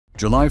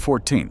July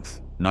 14,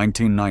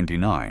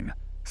 1999,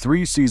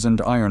 three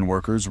seasoned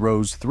ironworkers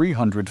rose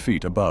 300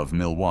 feet above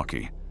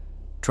Milwaukee,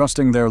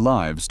 trusting their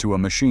lives to a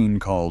machine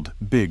called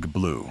Big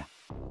Blue.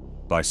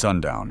 By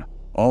sundown,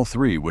 all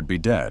three would be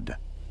dead,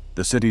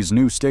 the city's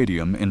new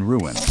stadium in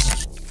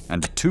ruins,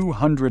 and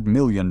 $200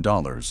 million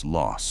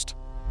lost.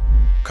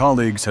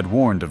 Colleagues had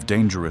warned of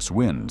dangerous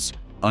winds,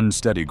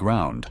 unsteady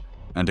ground,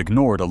 and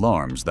ignored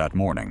alarms that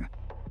morning,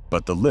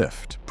 but the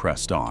lift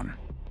pressed on.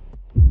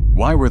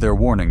 Why were their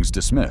warnings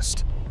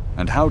dismissed?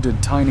 And how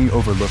did tiny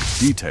overlooked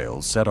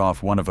details set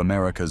off one of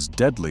America's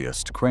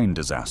deadliest crane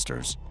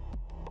disasters?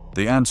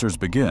 The answers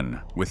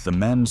begin with the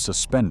men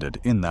suspended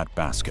in that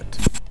basket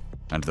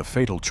and the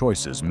fatal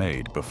choices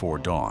made before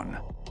dawn.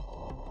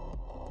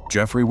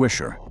 Jeffrey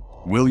Wischer,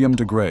 William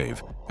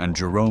DeGrave, and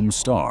Jerome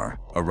Starr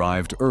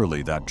arrived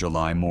early that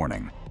July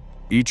morning,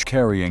 each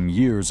carrying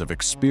years of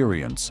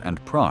experience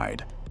and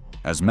pride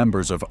as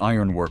members of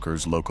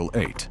Ironworkers Local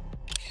 8.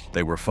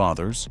 They were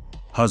fathers,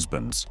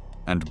 husbands,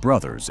 and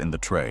brothers in the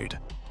trade,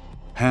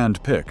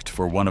 hand-picked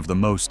for one of the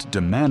most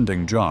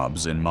demanding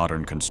jobs in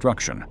modern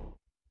construction,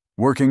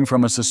 working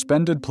from a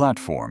suspended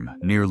platform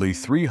nearly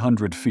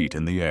 300 feet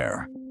in the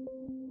air.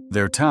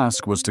 Their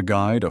task was to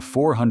guide a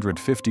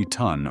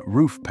 450-ton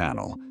roof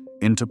panel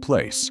into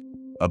place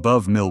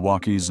above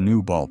Milwaukee's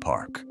new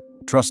ballpark,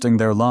 trusting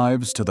their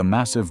lives to the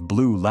massive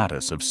blue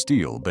lattice of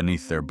steel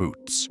beneath their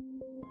boots.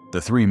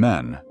 The three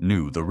men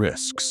knew the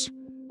risks.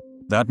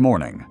 That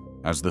morning,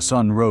 as the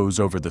sun rose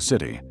over the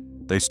city,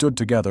 they stood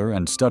together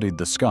and studied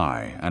the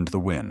sky and the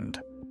wind.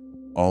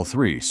 All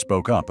three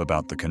spoke up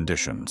about the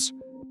conditions.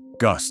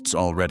 Gusts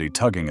already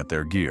tugging at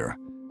their gear,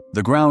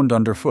 the ground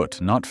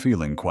underfoot not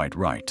feeling quite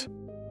right.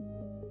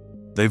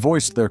 They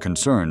voiced their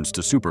concerns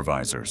to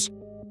supervisors,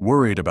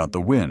 worried about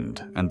the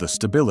wind and the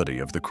stability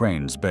of the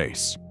crane's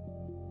base.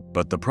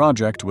 But the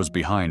project was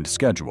behind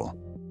schedule,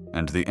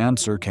 and the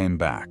answer came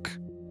back.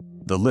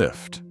 The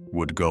lift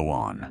would go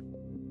on.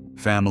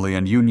 Family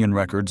and union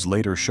records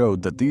later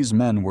showed that these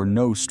men were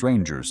no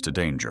strangers to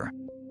danger,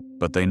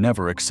 but they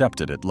never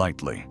accepted it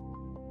lightly.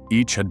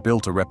 Each had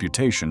built a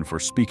reputation for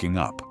speaking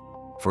up,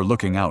 for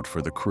looking out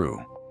for the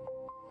crew.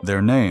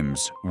 Their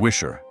names,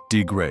 Wischer,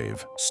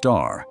 DeGrave,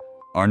 Starr,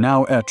 are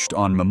now etched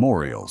on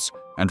memorials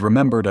and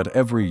remembered at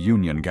every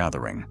union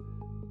gathering.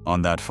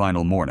 On that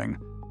final morning,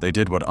 they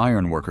did what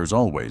ironworkers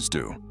always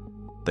do.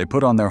 They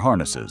put on their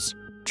harnesses,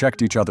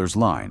 checked each other's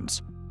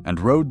lines,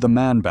 and rode the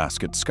man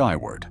basket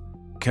skyward,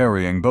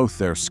 carrying both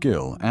their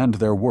skill and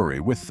their worry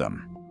with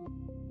them.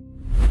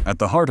 At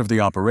the heart of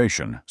the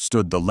operation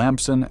stood the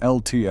Lampson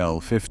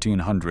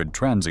LTL-1500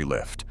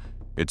 transilift,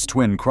 its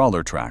twin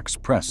crawler tracks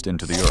pressed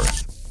into the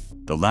earth,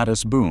 the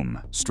lattice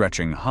boom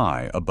stretching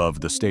high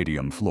above the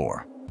stadium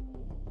floor.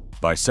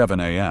 By 7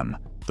 a.m.,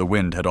 the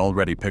wind had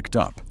already picked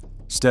up,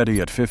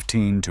 steady at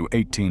 15 to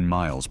 18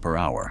 miles per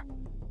hour.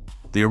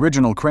 The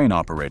original crane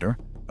operator,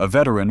 a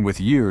veteran with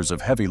years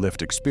of heavy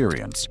lift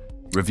experience,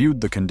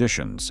 reviewed the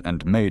conditions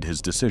and made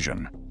his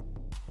decision.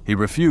 He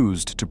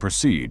refused to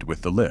proceed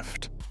with the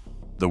lift.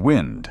 The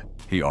wind,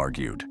 he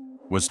argued,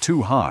 was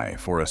too high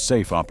for a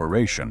safe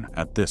operation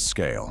at this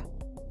scale.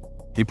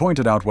 He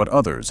pointed out what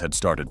others had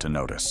started to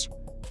notice.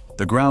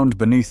 The ground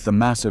beneath the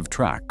massive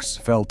tracks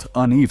felt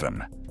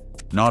uneven,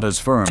 not as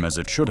firm as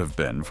it should have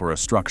been for a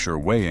structure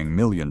weighing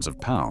millions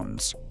of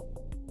pounds.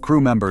 Crew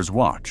members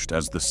watched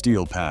as the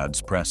steel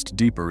pads pressed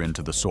deeper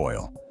into the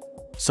soil,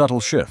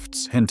 subtle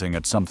shifts hinting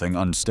at something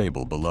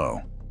unstable below.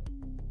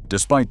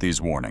 Despite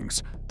these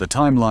warnings, the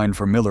timeline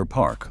for Miller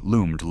Park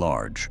loomed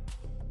large.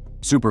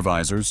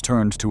 Supervisors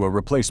turned to a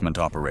replacement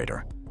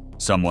operator,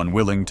 someone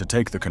willing to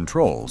take the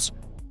controls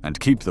and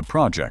keep the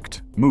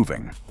project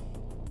moving.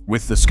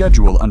 With the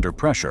schedule under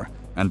pressure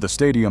and the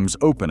stadium's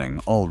opening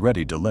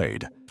already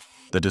delayed,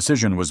 the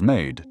decision was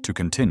made to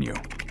continue.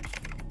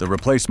 The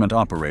replacement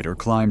operator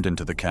climbed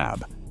into the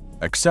cab,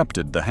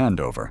 accepted the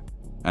handover,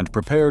 and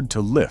prepared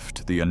to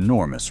lift the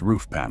enormous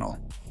roof panel.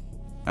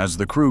 As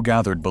the crew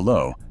gathered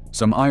below,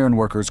 some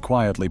ironworkers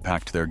quietly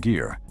packed their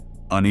gear,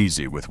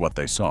 uneasy with what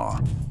they saw.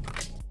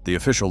 The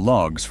official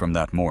logs from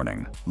that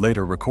morning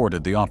later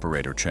recorded the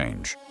operator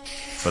change,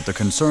 but the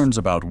concerns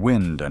about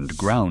wind and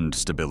ground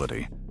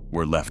stability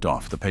were left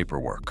off the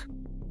paperwork.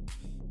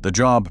 The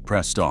job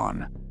pressed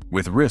on,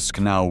 with risk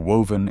now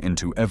woven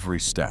into every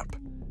step.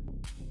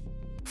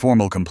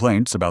 Formal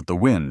complaints about the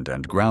wind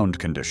and ground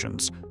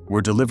conditions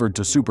were delivered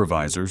to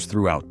supervisors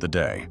throughout the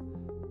day.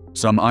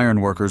 Some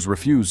ironworkers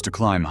refused to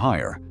climb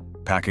higher,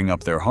 packing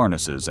up their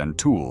harnesses and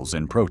tools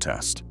in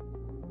protest.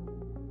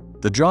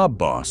 The job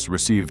boss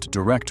received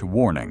direct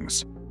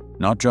warnings,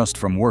 not just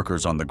from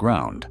workers on the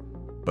ground,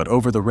 but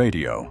over the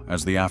radio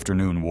as the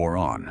afternoon wore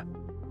on.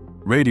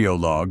 Radio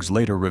logs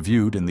later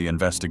reviewed in the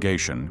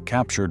investigation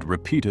captured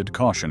repeated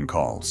caution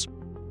calls,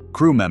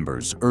 crew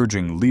members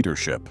urging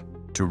leadership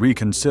to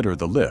reconsider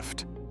the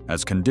lift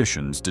as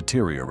conditions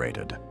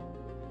deteriorated.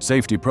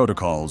 Safety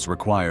protocols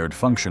required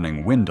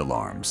functioning wind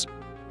alarms,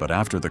 but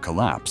after the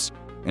collapse,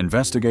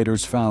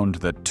 investigators found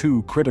that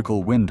 2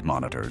 critical wind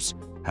monitors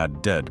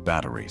had dead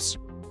batteries.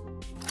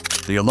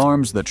 The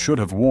alarms that should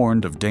have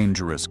warned of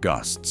dangerous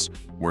gusts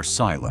were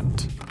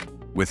silent.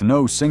 With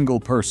no single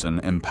person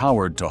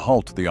empowered to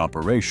halt the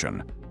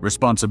operation,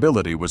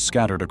 responsibility was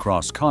scattered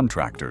across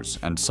contractors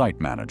and site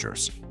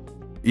managers.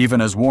 Even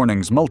as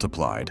warnings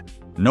multiplied,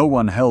 no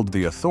one held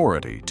the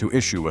authority to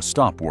issue a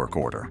stop work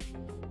order.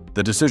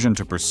 The decision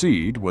to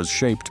proceed was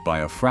shaped by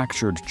a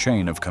fractured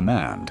chain of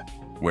command,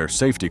 where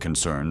safety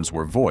concerns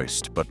were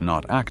voiced but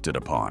not acted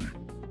upon.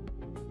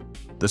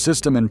 The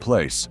system in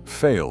place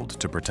failed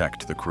to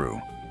protect the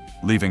crew,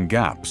 leaving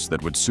gaps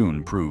that would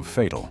soon prove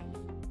fatal.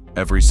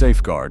 Every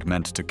safeguard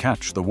meant to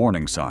catch the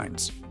warning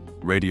signs,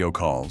 radio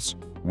calls,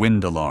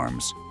 wind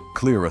alarms,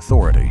 clear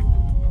authority,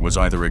 was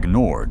either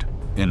ignored,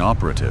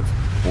 inoperative,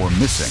 or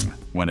missing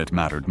when it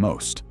mattered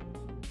most.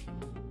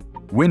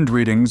 Wind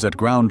readings at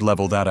ground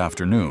level that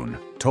afternoon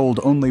told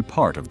only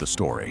part of the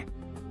story.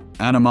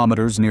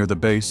 Anemometers near the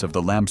base of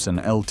the Lampson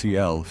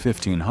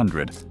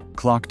LTL-1500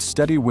 clocked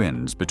steady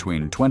winds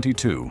between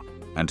 22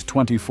 and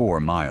 24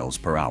 miles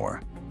per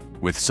hour,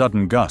 with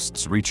sudden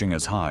gusts reaching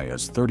as high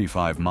as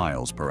 35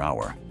 miles per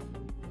hour.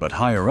 But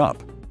higher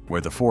up, where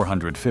the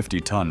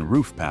 450-ton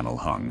roof panel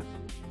hung,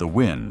 the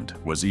wind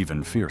was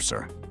even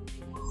fiercer.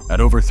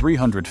 At over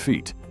 300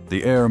 feet,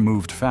 the air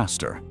moved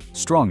faster,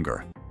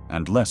 stronger,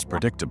 and less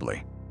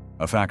predictably,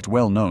 a fact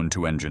well known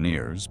to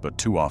engineers but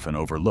too often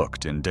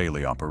overlooked in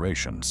daily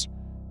operations.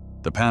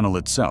 The panel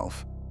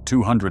itself,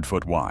 200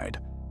 foot wide,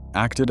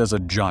 acted as a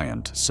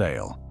giant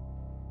sail.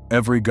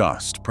 Every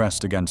gust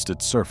pressed against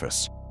its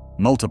surface,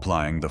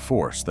 multiplying the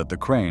force that the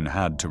crane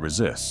had to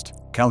resist.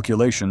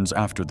 Calculations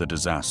after the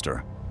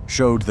disaster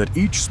showed that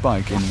each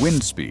spike in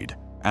wind speed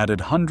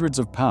added hundreds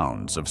of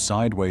pounds of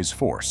sideways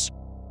force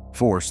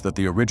that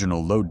the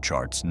original load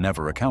charts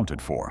never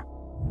accounted for.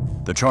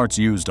 The charts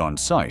used on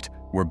site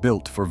were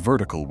built for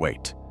vertical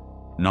weight,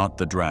 not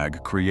the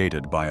drag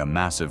created by a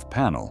massive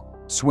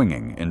panel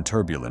swinging in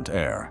turbulent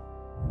air.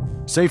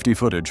 Safety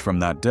footage from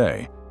that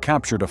day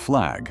captured a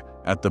flag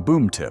at the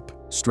boom tip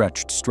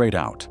stretched straight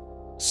out,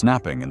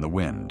 snapping in the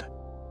wind.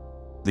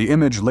 The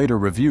image later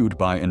reviewed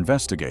by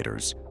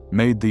investigators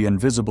made the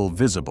invisible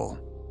visible.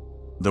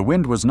 The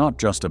wind was not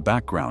just a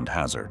background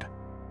hazard.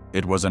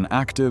 It was an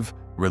active,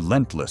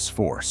 relentless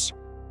force,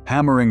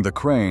 hammering the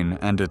crane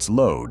and its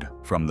load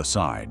from the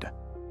side.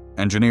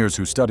 Engineers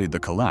who studied the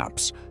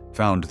collapse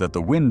found that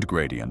the wind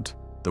gradient,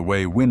 the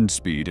way wind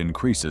speed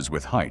increases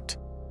with height,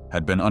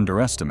 had been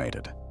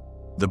underestimated.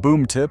 The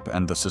boom tip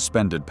and the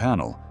suspended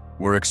panel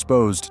were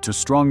exposed to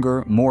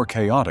stronger, more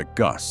chaotic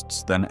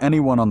gusts than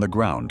anyone on the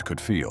ground could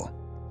feel.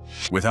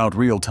 Without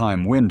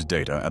real-time wind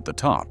data at the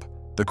top,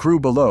 the crew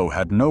below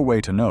had no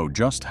way to know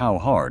just how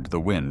hard the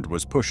wind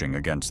was pushing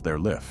against their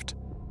lift.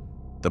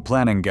 The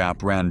planning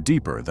gap ran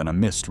deeper than a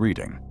missed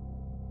reading.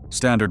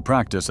 Standard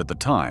practice at the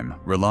time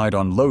relied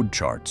on load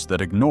charts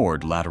that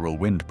ignored lateral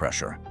wind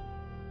pressure.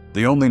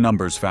 The only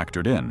numbers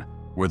factored in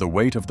were the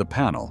weight of the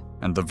panel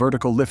and the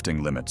vertical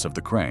lifting limits of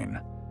the crane.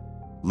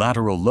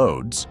 Lateral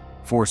loads,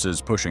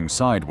 forces pushing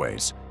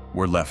sideways,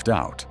 were left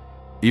out,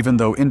 even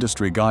though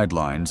industry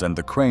guidelines and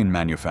the crane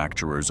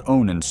manufacturer's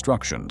own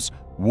instructions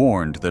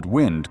warned that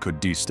wind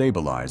could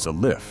destabilize a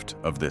lift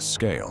of this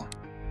scale.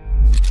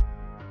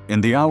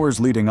 In the hours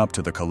leading up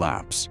to the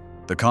collapse,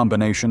 the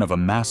combination of a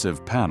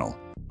massive panel,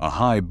 a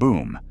high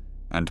boom,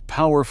 and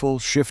powerful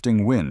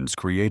shifting winds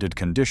created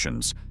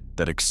conditions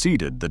that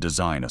exceeded the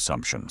design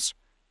assumptions.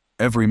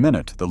 Every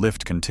minute the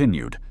lift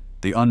continued,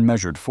 the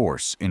unmeasured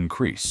force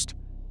increased.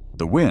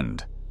 The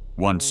wind,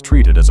 once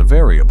treated as a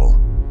variable,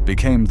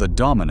 became the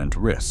dominant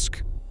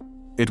risk.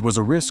 It was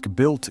a risk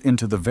built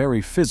into the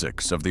very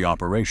physics of the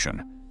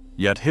operation,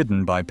 yet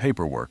hidden by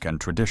paperwork and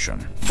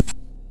tradition.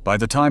 By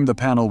the time the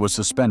panel was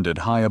suspended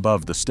high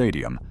above the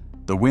stadium,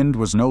 the wind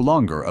was no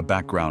longer a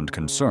background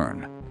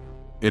concern.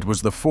 It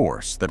was the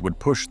force that would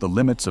push the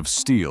limits of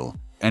steel,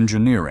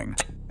 engineering,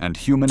 and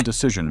human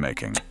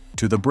decision-making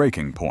to the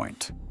breaking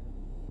point.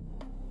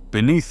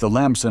 Beneath the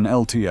Lampson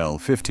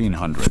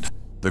LTL-1500,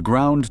 the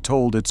ground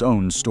told its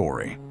own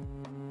story.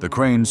 The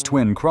crane's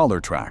twin crawler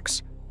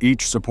tracks,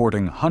 each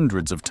supporting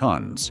hundreds of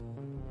tons,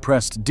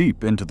 pressed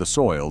deep into the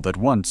soil that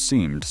once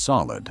seemed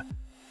solid.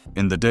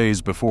 In the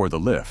days before the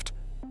lift,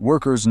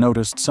 workers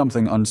noticed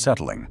something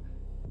unsettling.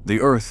 The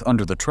earth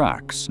under the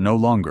tracks no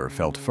longer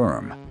felt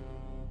firm.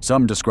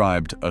 Some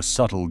described a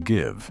subtle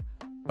give,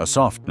 a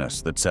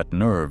softness that set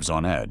nerves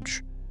on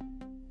edge.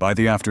 By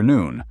the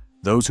afternoon,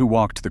 those who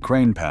walked the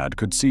crane pad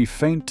could see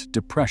faint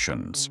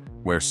depressions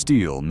where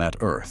steel met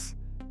earth,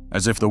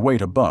 as if the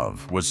weight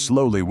above was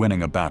slowly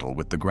winning a battle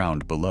with the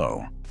ground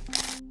below.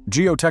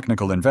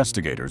 Geotechnical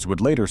investigators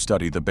would later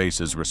study the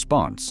base's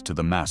response to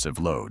the massive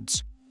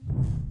loads.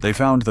 They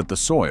found that the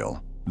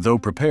soil, though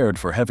prepared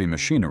for heavy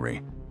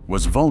machinery,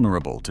 was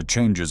vulnerable to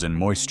changes in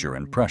moisture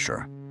and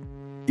pressure.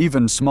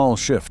 Even small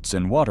shifts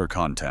in water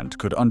content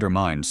could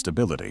undermine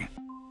stability.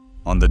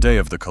 On the day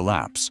of the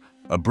collapse,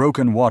 a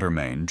broken water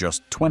main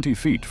just 20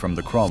 feet from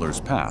the crawler's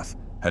path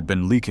had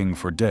been leaking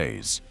for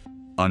days,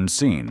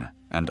 unseen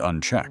and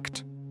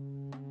unchecked.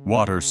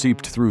 Water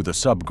seeped through the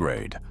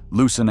subgrade,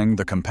 loosening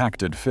the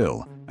compacted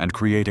fill and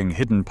creating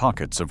hidden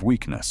pockets of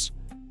weakness.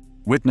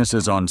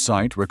 Witnesses on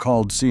site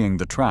recalled seeing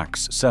the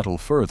tracks settle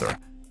further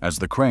as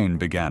the crane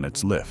began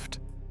its lift.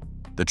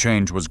 The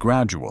change was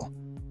gradual,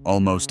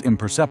 almost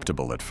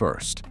imperceptible at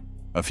first,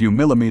 a few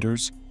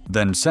millimeters,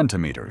 then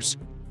centimeters,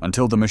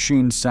 until the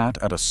machine sat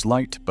at a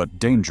slight but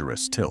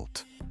dangerous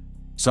tilt.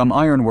 Some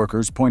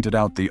ironworkers pointed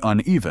out the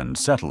uneven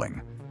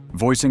settling,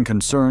 voicing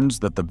concerns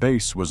that the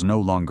base was no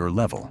longer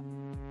level.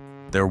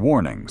 Their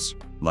warnings,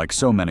 like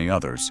so many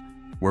others,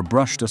 were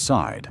brushed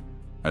aside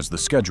as the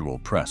schedule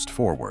pressed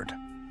forward.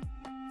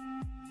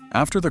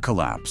 After the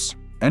collapse,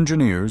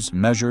 engineers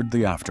measured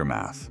the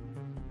aftermath.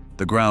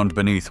 The ground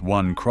beneath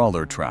one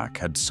crawler track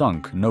had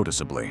sunk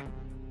noticeably,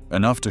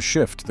 enough to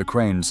shift the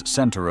crane's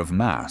center of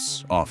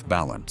mass off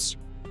balance.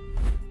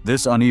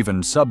 This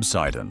uneven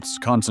subsidence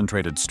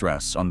concentrated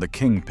stress on the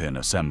kingpin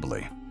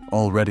assembly,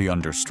 already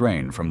under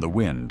strain from the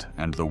wind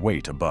and the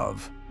weight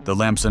above. The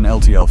Lampson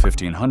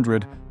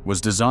LTL-1500 was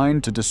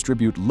designed to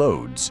distribute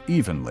loads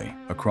evenly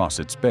across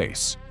its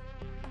base.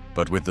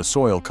 But with the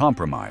soil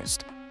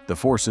compromised, the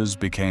forces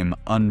became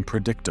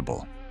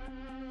unpredictable.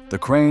 The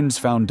crane's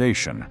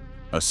foundation,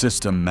 a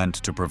system meant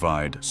to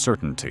provide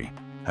certainty,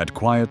 had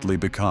quietly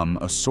become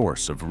a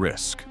source of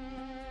risk.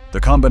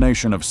 The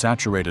combination of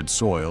saturated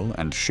soil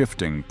and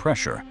shifting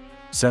pressure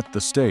set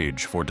the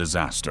stage for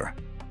disaster.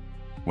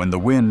 When the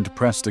wind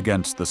pressed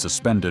against the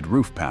suspended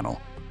roof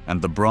panel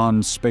and the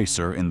bronze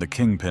spacer in the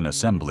kingpin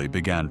assembly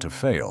began to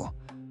fail,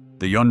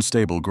 the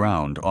unstable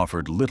ground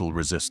offered little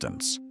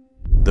resistance.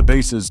 The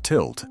base's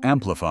tilt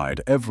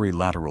amplified every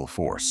lateral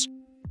force,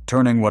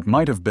 turning what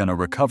might have been a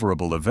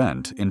recoverable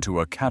event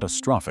into a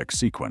catastrophic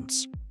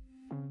sequence.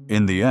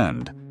 In the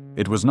end,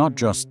 it was not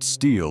just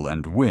steel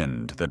and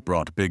wind that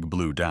brought Big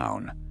Blue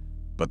down,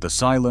 but the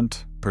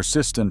silent,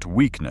 persistent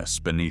weakness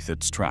beneath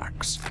its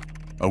tracks,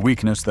 a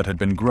weakness that had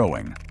been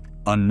growing,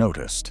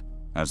 unnoticed,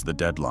 as the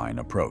deadline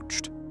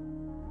approached.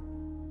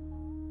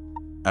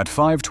 At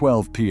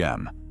 5:12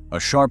 p.m., a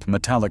sharp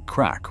metallic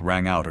crack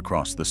rang out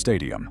across the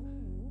stadium.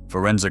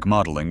 Forensic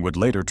modeling would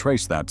later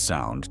trace that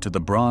sound to the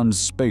bronze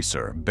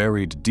spacer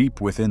buried deep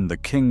within the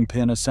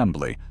kingpin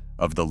assembly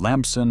of the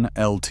Lampson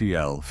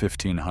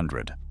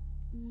LTL-1500.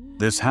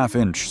 This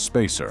half-inch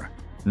spacer,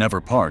 never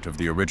part of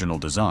the original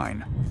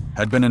design,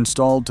 had been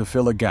installed to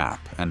fill a gap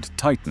and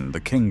tighten the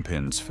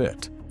kingpin's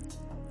fit.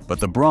 But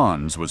the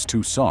bronze was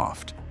too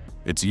soft,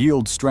 its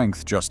yield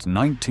strength just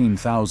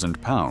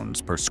 19,000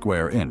 pounds per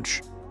square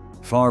inch,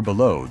 far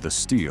below the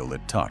steel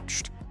it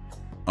touched.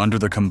 Under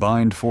the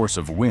combined force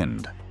of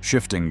wind,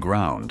 shifting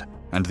ground,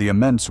 and the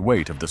immense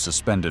weight of the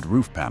suspended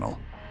roof panel,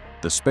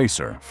 the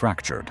spacer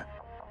fractured.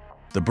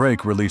 The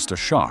break released a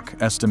shock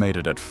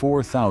estimated at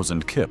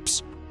 4,000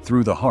 kips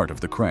through the heart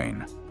of the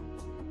crane.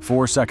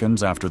 4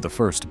 seconds after the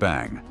first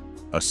bang,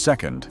 a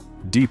second,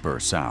 deeper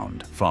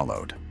sound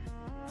followed.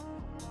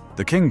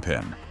 The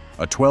kingpin,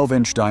 a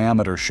 12-inch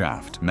diameter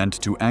shaft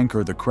meant to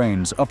anchor the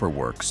crane's upper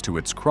works to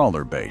its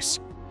crawler base,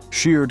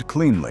 sheared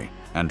cleanly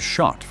and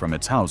shot from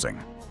its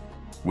housing.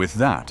 With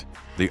that,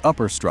 the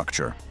upper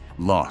structure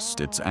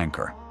lost its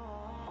anchor.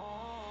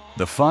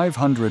 The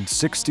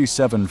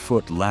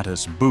 567-foot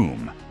lattice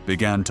boom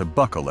began to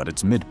buckle at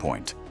its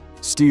midpoint,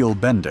 steel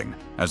bending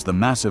as the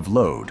massive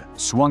load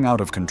swung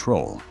out of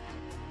control.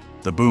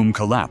 The boom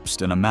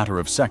collapsed in a matter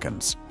of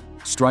seconds,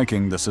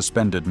 striking the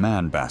suspended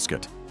man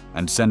basket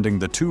and sending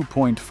the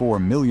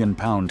 2.4 million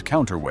pound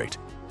counterweight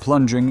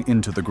plunging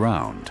into the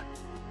ground.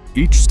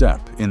 Each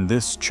step in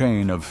this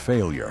chain of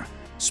failure,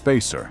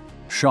 spacer,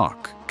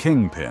 shock,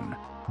 kingpin,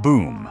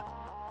 boom,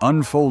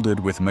 unfolded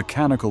with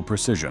mechanical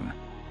precision,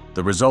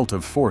 the result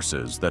of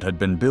forces that had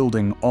been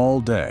building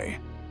all day,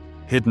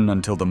 hidden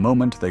until the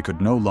moment they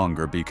could no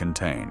longer be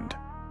contained.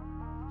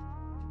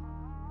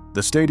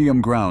 The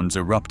stadium grounds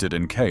erupted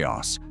in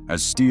chaos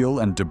as steel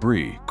and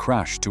debris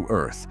crashed to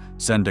earth,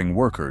 sending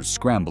workers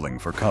scrambling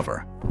for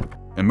cover.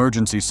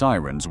 Emergency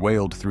sirens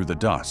wailed through the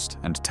dust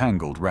and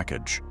tangled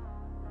wreckage.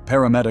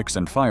 Paramedics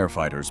and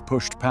firefighters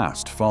pushed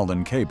past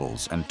fallen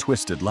cables and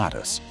twisted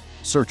lattice,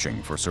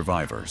 searching for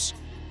survivors.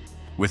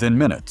 Within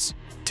minutes,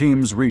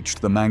 teams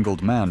reached the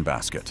mangled man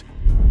basket,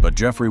 but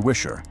Jeffrey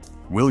Wischer,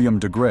 William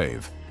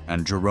DeGrave,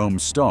 and Jerome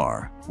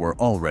Starr were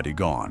already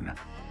gone.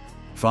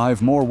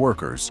 5 more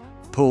workers,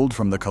 pulled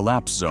from the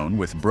collapse zone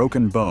with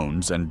broken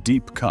bones and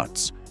deep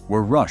cuts,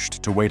 were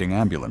rushed to waiting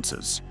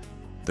ambulances.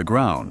 The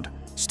ground,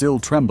 still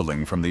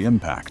trembling from the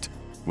impact,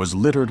 was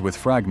littered with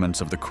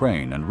fragments of the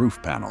crane and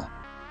roof panel,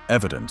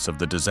 evidence of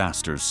the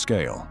disaster's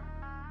scale.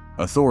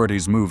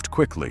 Authorities moved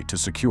quickly to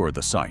secure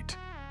the site.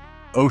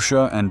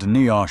 OSHA and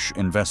NIOSH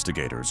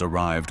investigators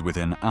arrived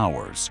within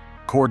hours,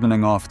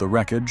 cordoning off the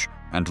wreckage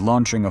and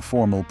launching a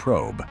formal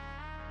probe.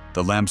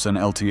 The Lampson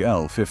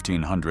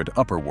LTL-1500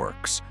 upper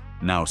works,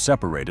 now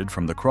separated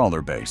from the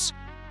crawler base,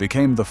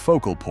 became the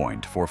focal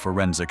point for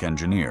forensic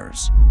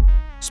engineers.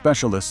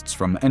 Specialists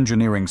from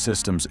Engineering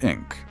Systems,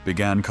 Inc.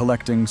 began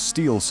collecting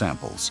steel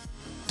samples,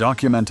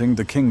 documenting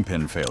the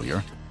kingpin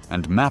failure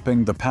and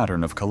mapping the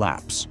pattern of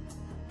collapse.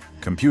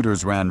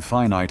 Computers ran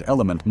finite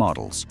element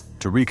models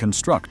to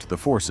reconstruct the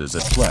forces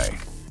at play,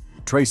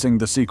 tracing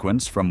the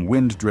sequence from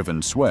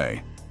wind-driven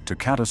sway to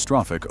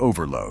catastrophic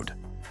overload.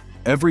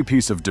 Every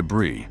piece of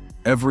debris,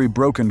 every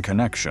broken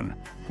connection,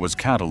 was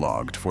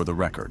cataloged for the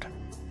record.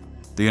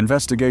 The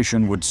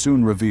investigation would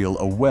soon reveal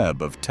a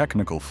web of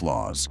technical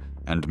flaws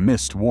and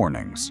missed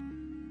warnings.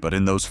 But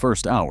in those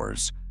first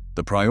hours,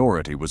 the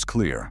priority was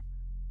clear: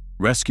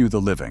 rescue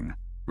the living,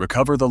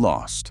 recover the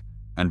lost,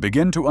 and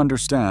begin to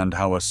understand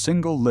how a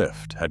single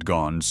lift had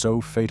gone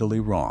so fatally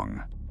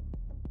wrong.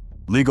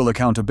 Legal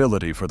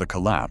accountability for the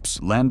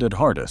collapse landed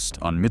hardest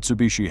on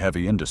Mitsubishi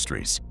Heavy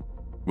Industries,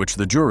 which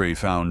the jury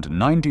found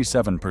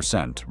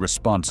 97%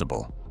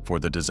 responsible for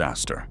the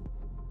disaster.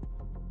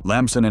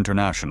 Lampson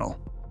International,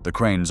 the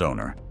crane's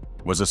owner,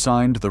 was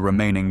assigned the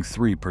remaining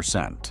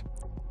 3%.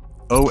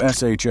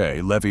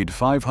 OSHA levied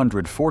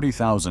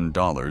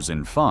 $540,000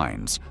 in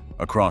fines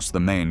across the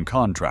main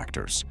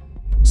contractors,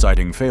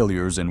 citing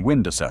failures in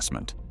wind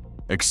assessment,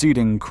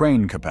 exceeding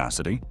crane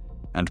capacity,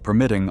 and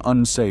permitting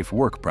unsafe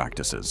work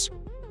practices.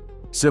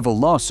 Civil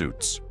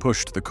lawsuits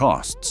pushed the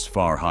costs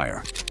far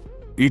higher.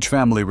 Each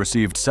family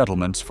received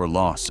settlements for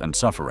loss and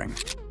suffering,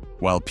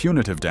 while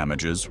punitive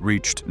damages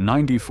reached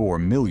 $94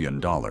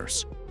 million.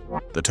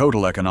 The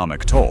total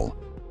economic toll,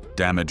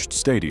 damaged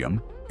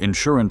stadium,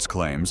 insurance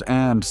claims,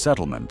 and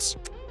settlements,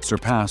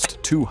 surpassed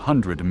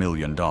 $200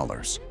 million.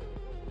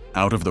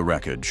 Out of the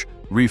wreckage,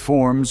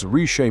 reforms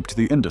reshaped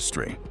the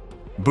industry.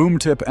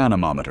 Boom-tip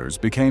anemometers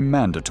became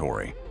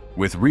mandatory,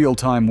 with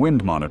real-time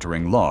wind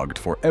monitoring logged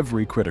for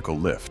every critical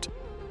lift.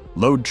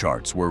 Load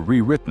charts were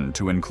rewritten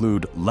to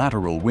include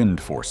lateral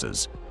wind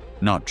forces,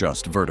 not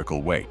just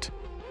vertical weight.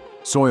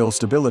 Soil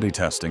stability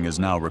testing is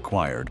now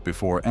required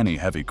before any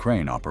heavy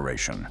crane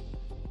operation.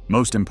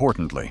 Most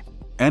importantly,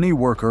 any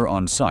worker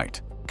on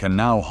site can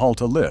now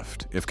halt a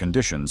lift if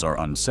conditions are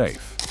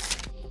unsafe.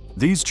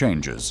 These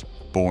changes,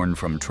 born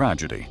from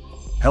tragedy,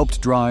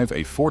 helped drive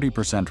a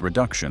 40%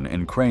 reduction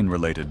in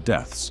crane-related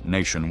deaths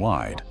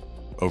nationwide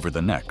over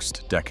the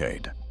next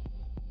decade.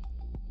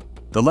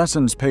 The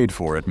lessons paid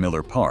for at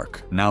Miller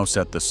Park now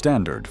set the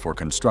standard for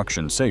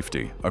construction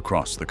safety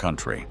across the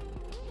country.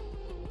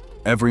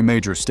 Every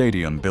major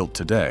stadium built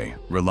today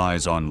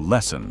relies on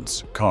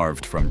lessons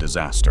carved from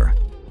disaster.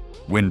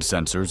 Wind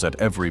sensors at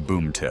every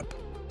boom tip,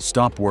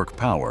 stop work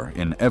power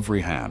in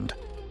every hand,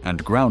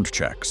 and ground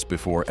checks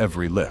before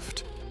every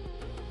lift.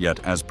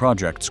 Yet as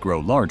projects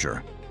grow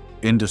larger,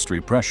 industry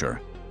pressure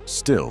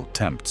still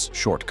tempts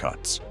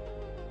shortcuts.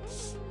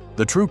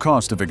 The true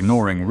cost of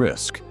ignoring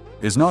risk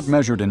is not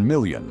measured in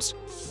millions,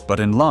 but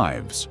in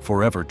lives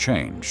forever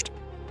changed.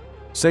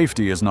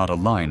 Safety is not a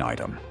line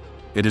item.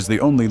 It is the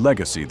only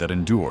legacy that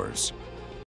endures.